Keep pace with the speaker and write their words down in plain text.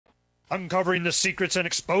Uncovering the secrets and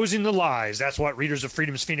exposing the lies. That's what readers of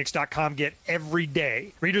freedomsphoenix.com get every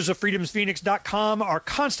day. Readers of freedomsphoenix.com are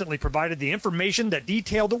constantly provided the information that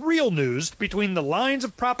detail the real news between the lines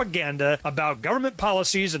of propaganda about government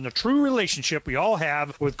policies and the true relationship we all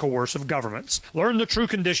have with coercive governments. Learn the true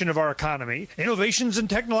condition of our economy, innovations and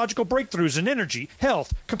technological breakthroughs in energy,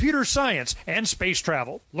 health, computer science, and space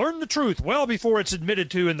travel. Learn the truth well before it's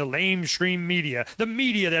admitted to in the lamestream media, the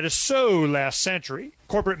media that is so last century.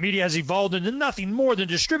 Corporate media has evolved into nothing more than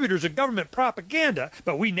distributors of government propaganda,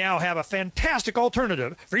 but we now have a fantastic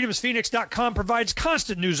alternative. FreedomsPhoenix.com provides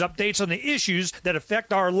constant news updates on the issues that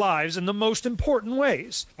affect our lives in the most important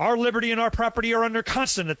ways. Our liberty and our property are under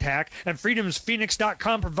constant attack, and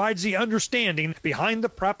FreedomsPhoenix.com provides the understanding behind the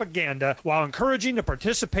propaganda while encouraging the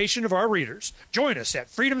participation of our readers. Join us at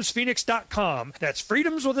FreedomsPhoenix.com. That's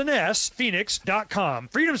freedoms with an S, Phoenix.com.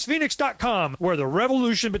 FreedomsPhoenix.com, where the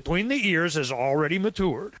revolution between the ears has already matured.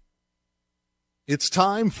 It's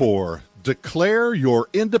time for Declare Your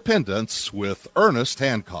Independence with Ernest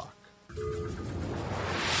Hancock.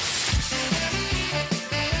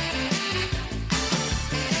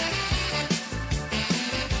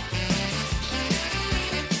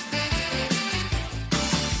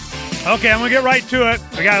 Okay, I'm going to get right to it.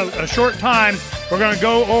 We got a short time. We're going to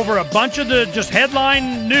go over a bunch of the just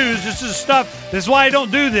headline news. This is why I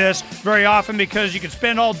don't do this very often, because you can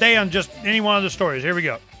spend all day on just any one of the stories. Here we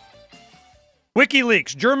go.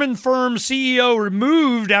 WikiLeaks, German firm CEO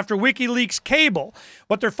removed after WikiLeaks cable.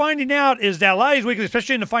 What they're finding out is that a lot of these WikiLeaks,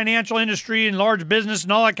 especially in the financial industry and large business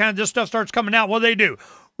and all that kind of this stuff starts coming out. What do they do?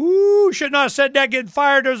 Ooh, should not have said that, getting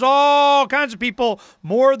fired. There's all kinds of people,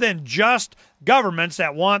 more than just governments,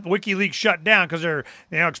 that want WikiLeaks shut down because they're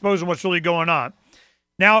exposing what's really going on.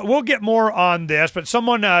 Now, we'll get more on this, but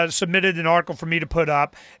someone submitted an article for me to put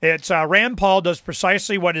up. It's Rand Paul does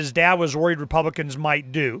precisely what his dad was worried Republicans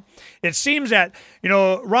might do. It seems that,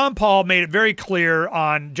 Ron Paul made it very clear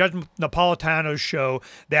on Judge Napolitano's show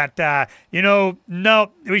that,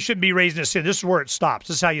 no, we shouldn't be raising this. This is where it stops.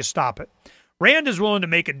 This is how you stop it. Rand is willing to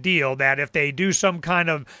make a deal that if they do some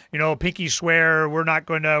kind of, pinky swear, we're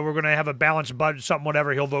going to have a balanced budget, something,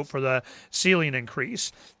 whatever, he'll vote for the ceiling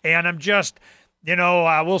increase. And I'm just...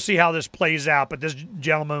 we'll see how this plays out, but this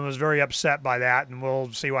gentleman was very upset by that, and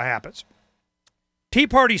we'll see what happens. Tea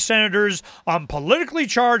Party senators on politically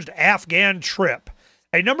charged Afghan trip.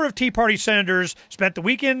 A number of Tea Party senators spent the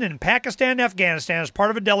weekend in Pakistan and Afghanistan as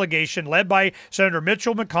part of a delegation led by Senator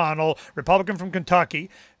Mitchell McConnell, Republican from Kentucky.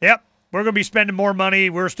 Yep, we're going to be spending more money.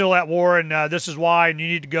 We're still at war, and this is why, and you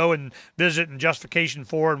need to go and visit and justification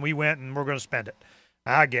for, and we went, and we're going to spend it,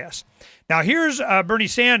 I guess. Now, here's Bernie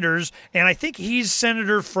Sanders, and I think he's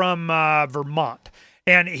senator from Vermont.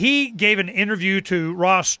 And he gave an interview to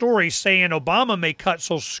Ross Story saying Obama may cut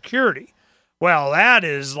Social Security. Well, that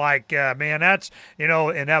is like, that's,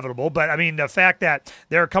 inevitable. But, I mean, the fact that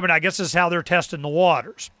they're coming, I guess this is how they're testing the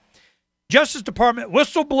waters. Justice Department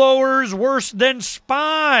whistleblowers worse than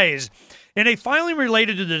spies. In a filing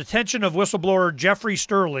related to the detention of whistleblower Jeffrey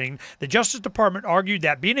Sterling, the Justice Department argued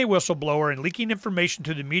that being a whistleblower and leaking information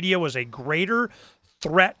to the media was a greater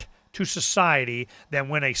threat to society than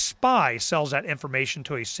when a spy sells that information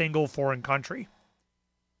to a single foreign country.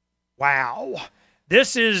 Wow.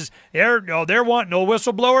 This is, they're wanting no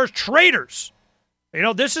whistleblowers, traitors.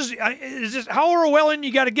 This is how Orwellian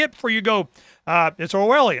you got to get before you go, it's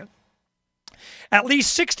Orwellian. At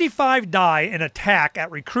least 65 die in attack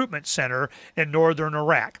at recruitment center in northern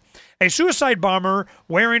Iraq. A suicide bomber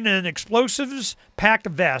wearing an explosives-packed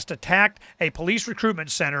vest attacked a police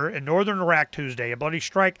recruitment center in northern Iraq Tuesday, a bloody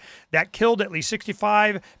strike that killed at least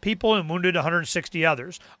 65 people and wounded 160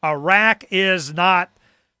 others. Iraq is not,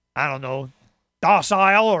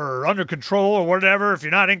 docile or under control or whatever. If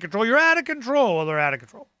you're not in control, you're out of control. Well, they're out of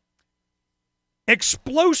control.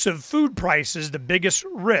 Explosive food prices, the biggest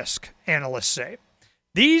risk, analysts say.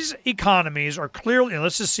 These economies are clearly, and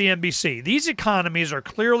this is CNBC, these economies are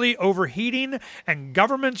clearly overheating, and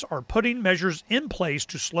governments are putting measures in place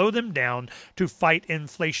to slow them down to fight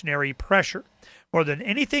inflationary pressure. More than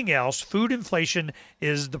anything else, food inflation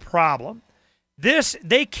is the problem.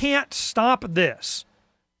 They can't stop this.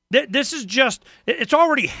 This is just, it's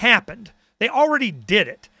already happened. They already did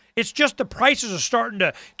it. It's just the prices are starting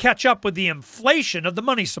to catch up with the inflation of the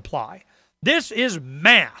money supply. This is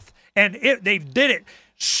math. And they did it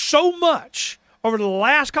so much over the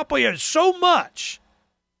last couple of years, so much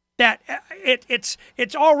that it's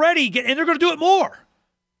already getting, and they're going to do it more.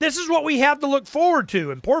 This is what we have to look forward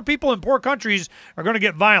to. And poor people in poor countries are going to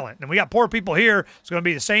get violent. And we got poor people here. It's going to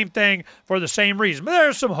be the same thing for the same reason. But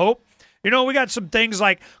there's some hope. We got some things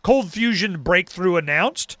like cold fusion breakthrough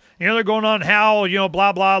announced. They're going on how,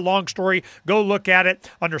 blah, blah, long story. Go look at it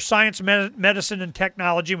under science, medicine, and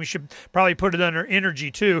technology. We should probably put it under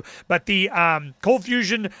energy, too. But the cold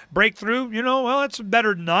fusion breakthrough, well, it's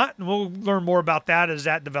better than not. And we'll learn more about that as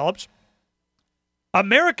that develops.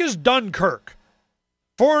 America's Dunkirk.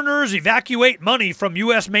 Foreigners evacuate money from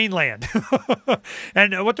U.S. mainland.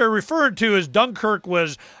 And what they're referring to is Dunkirk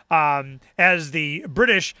was as the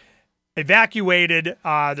British evacuated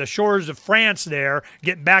the shores of France there,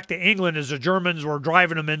 getting back to England as the Germans were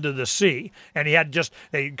driving them into the sea. And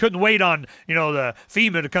they couldn't wait on, the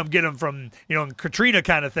FEMA to come get them from, Katrina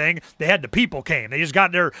kind of thing. They had the people came. They just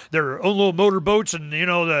got their own little motorboats and,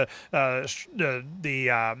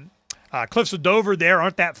 cliffs of Dover there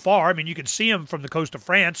aren't that far. I mean, you can see them from the coast of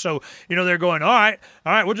France. So, they're going, all right,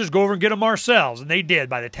 we'll just go over and get them ourselves. And they did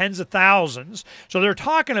by the tens of thousands. So they're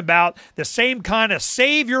talking about the same kind of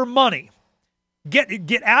save your money.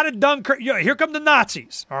 Get out of Dunkirk. Here come the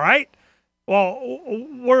Nazis, all right? Well,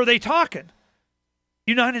 what are they talking?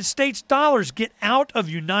 United States dollars. Get out of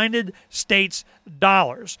United States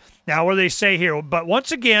dollars. Now, what do they say here? But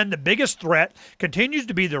once again, the biggest threat continues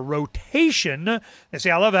to be the rotation. They say,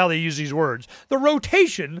 I love how they use these words. The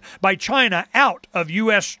rotation by China out of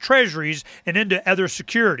U.S. treasuries and into other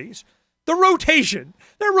securities. The rotation.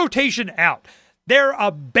 Their rotation out. They're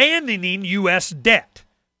abandoning U.S. debt.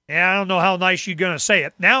 Yeah, I don't know how nice you're going to say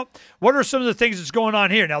it. Now, what are some of the things that's going on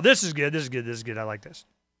here? Now, this is good. This is good. This is good. I like this.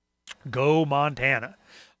 Go Montana.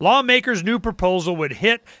 Lawmakers' new proposal would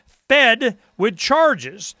hit Fed with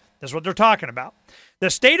charges. That's what they're talking about. The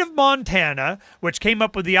state of Montana, which came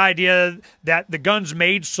up with the idea that the guns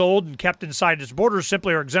made, sold, and kept inside its borders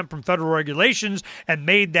simply are exempt from federal regulations and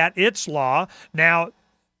made that its law now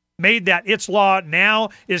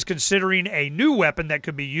is considering a new weapon that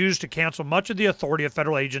could be used to cancel much of the authority of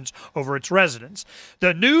federal agents over its residents.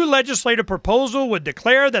 The new legislative proposal would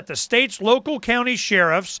declare that the state's local county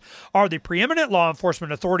sheriffs are the preeminent law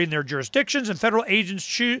enforcement authority in their jurisdictions, and federal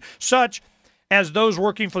agents such as those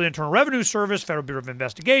working for the Internal Revenue Service, Federal Bureau of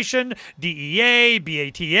Investigation, DEA,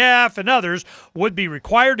 BATF, and others would be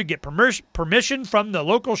required to get permission from the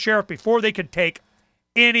local sheriff before they could take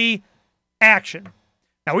any action.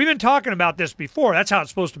 Now, we've been talking about this before. That's how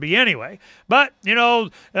it's supposed to be anyway. But,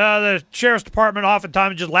 the sheriff's department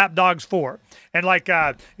oftentimes just lapdogs for. And like,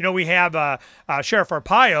 we have Sheriff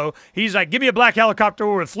Arpaio. He's like, give me a black helicopter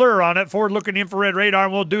with FLIR on it, forward-looking infrared radar,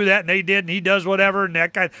 and we'll do that. And they did, and he does whatever. And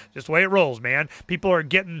that guy, just the way it rolls, man. People are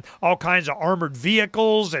getting all kinds of armored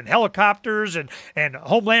vehicles and helicopters and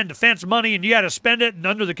Homeland Defense money, and you got to spend it and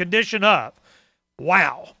under the condition of.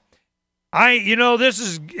 Wow. This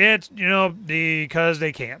is it, because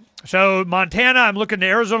they can. So Montana, I'm looking to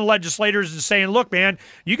Arizona legislators and saying, look, man,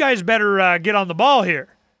 you guys better get on the ball here.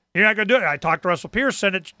 You're not going to do it. I talked to Russell Pierce,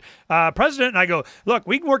 Senate president, and I go, look,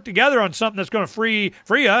 we can work together on something that's going to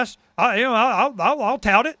free us. I'll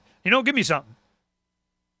tout it. Give me something.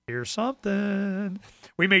 Here's something.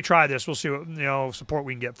 We may try this. We'll see what support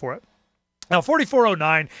we can get for it. Now,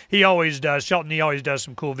 4409, Shelton, he always does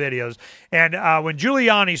some cool videos. And when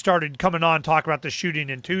Giuliani started coming on talking about the shooting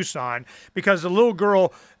in Tucson, because the little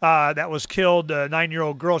girl that was killed, the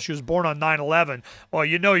 9-year-old girl, she was born on 9/11. Well,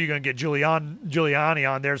 you're going to get Giuliani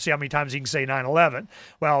on there to see how many times he can say 9/11.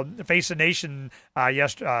 Well, Face the Nation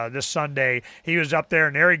this Sunday, he was up there,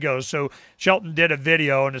 and there he goes. So Shelton did a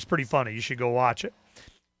video, and it's pretty funny. You should go watch it.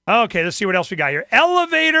 Okay, let's see what else we got here.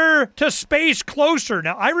 Elevator to space closer.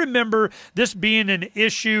 Now, I remember this being an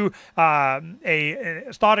issue, a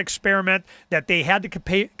thought experiment that they had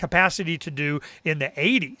the capacity to do in the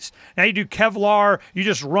 80s. Now, you do Kevlar, you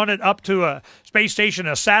just run it up to a space station,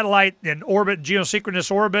 a satellite in orbit, geosynchronous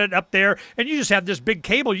orbit up there, and you just have this big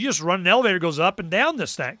cable. You just run an elevator, goes up and down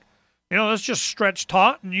this thing. Let's just stretch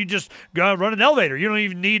taut, and you just go run an elevator. You don't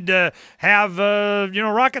even need to have,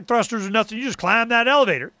 rocket thrusters or nothing. You just climb that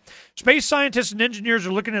elevator. Space scientists and engineers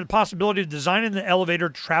are looking at the possibility of designing the elevator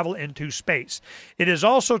to travel into space. It is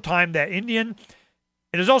also time that Indian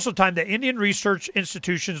research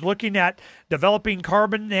institutions looking at developing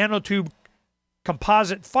carbon nanotube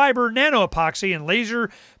composite fiber, nano epoxy, and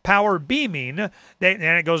laser power beaming. And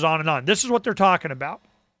it goes on and on. This is what they're talking about.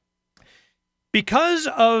 Because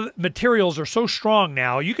of materials are so strong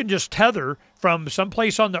now, you can just tether from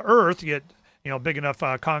someplace on the earth, get big enough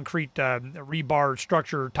concrete rebar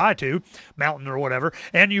structure tied to, mountain or whatever,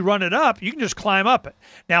 and you run it up, you can just climb up it.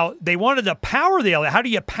 Now, they wanted to power the elevator. How do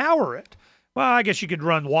you power it? Well, I guess you could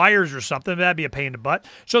run wires or something. That'd be a pain in the butt.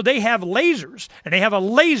 So they have lasers, and they have a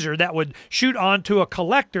laser that would shoot onto a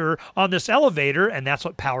collector on this elevator, and that's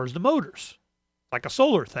what powers the motors, like a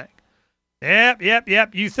solar thing.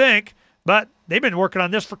 Yep, you think. But they've been working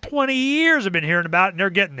on this for 20 years. I've been hearing about it, and they're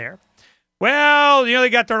getting there. Well, they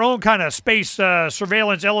got their own kind of space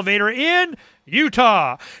surveillance elevator in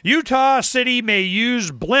Utah. Utah City may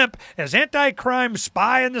use blimp as anti-crime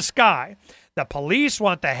spy in the sky. The police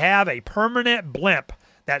want to have a permanent blimp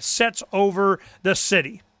that sets over the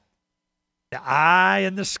city. The eye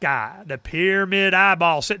in the sky, the pyramid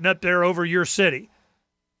eyeball sitting up there over your city.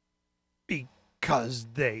 Because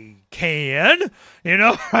they can,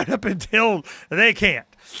 right up until they can't.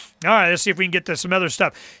 All right, let's see if we can get to some other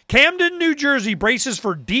stuff. Camden, New Jersey braces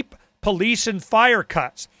for deep police and fire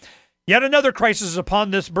cuts. Yet another crisis upon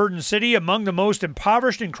this burdened city, among the most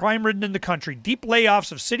impoverished and crime-ridden in the country. Deep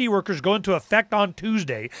layoffs of city workers go into effect on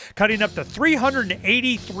Tuesday, cutting up to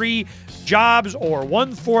 383 jobs, or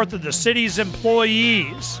 1/4 of the city's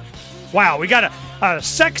employees. Wow, we got a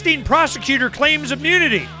sexting prosecutor claims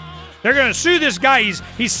immunity. They're going to sue this guy. He's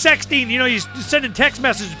sexting, he's sending text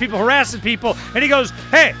messages to people, harassing people, and he goes,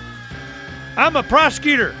 hey, I'm a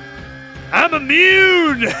prosecutor. I'm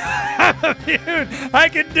immune. I'm immune. I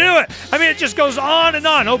can do it. I mean, it just goes on and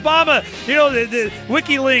on. Obama, the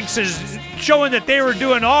WikiLeaks is showing that they were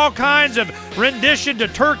doing all kinds of rendition to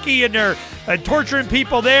Turkey, and they're torturing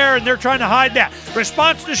people there, and they're trying to hide that.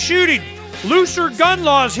 Response to shooting. Looser gun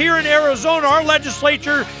laws here in Arizona. Our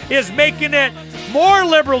legislature is making it more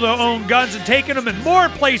liberal to own guns and taking them in more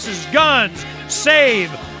places. Guns save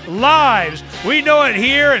lives. We know it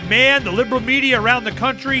here, and man, the liberal media around the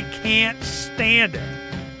country can't stand it.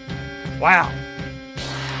 Wow.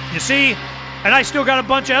 You see, and I still got a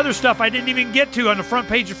bunch of other stuff I didn't even get to on the front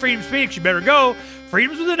page of Freedom's Phoenix. You better go.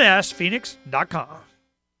 Freedoms with an S, Phoenix.com.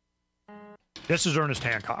 This is Ernest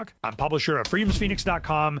Hancock. I'm publisher of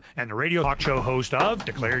freedomsphoenix.com and the radio talk show host of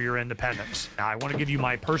Declare Your Independence. Now, I want to give you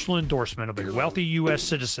my personal endorsement of a wealthy U.S.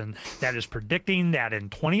 citizen that is predicting that in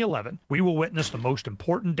 2011, we will witness the most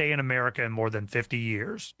important day in America in more than 50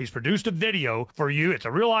 years. He's produced a video for you. It's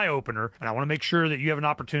a real eye-opener, and I want to make sure that you have an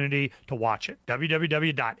opportunity to watch it.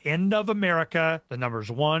 www.endofamerica, the numbers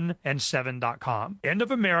 1 and 7.com.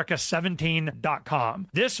 Endofamerica17.com.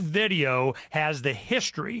 This video has the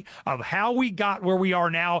history of how we got where we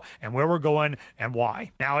are now and where we're going and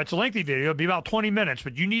why. Now, it's a lengthy video. It'll be about 20 minutes,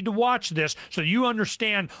 but you need to watch this so you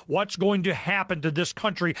understand what's going to happen to this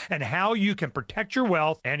country and how you can protect your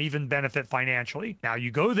wealth and even benefit financially. Now,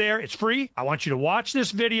 you go there. It's free. I want you to watch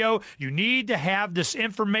this video. You need to have this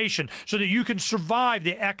information so that you can survive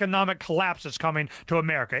the economic collapse that's coming to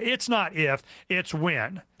America. It's not if, it's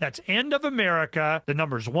when. That's End of America, the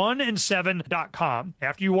numbers 1 and 7.com.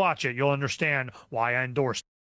 After you watch it, you'll understand why I endorse it.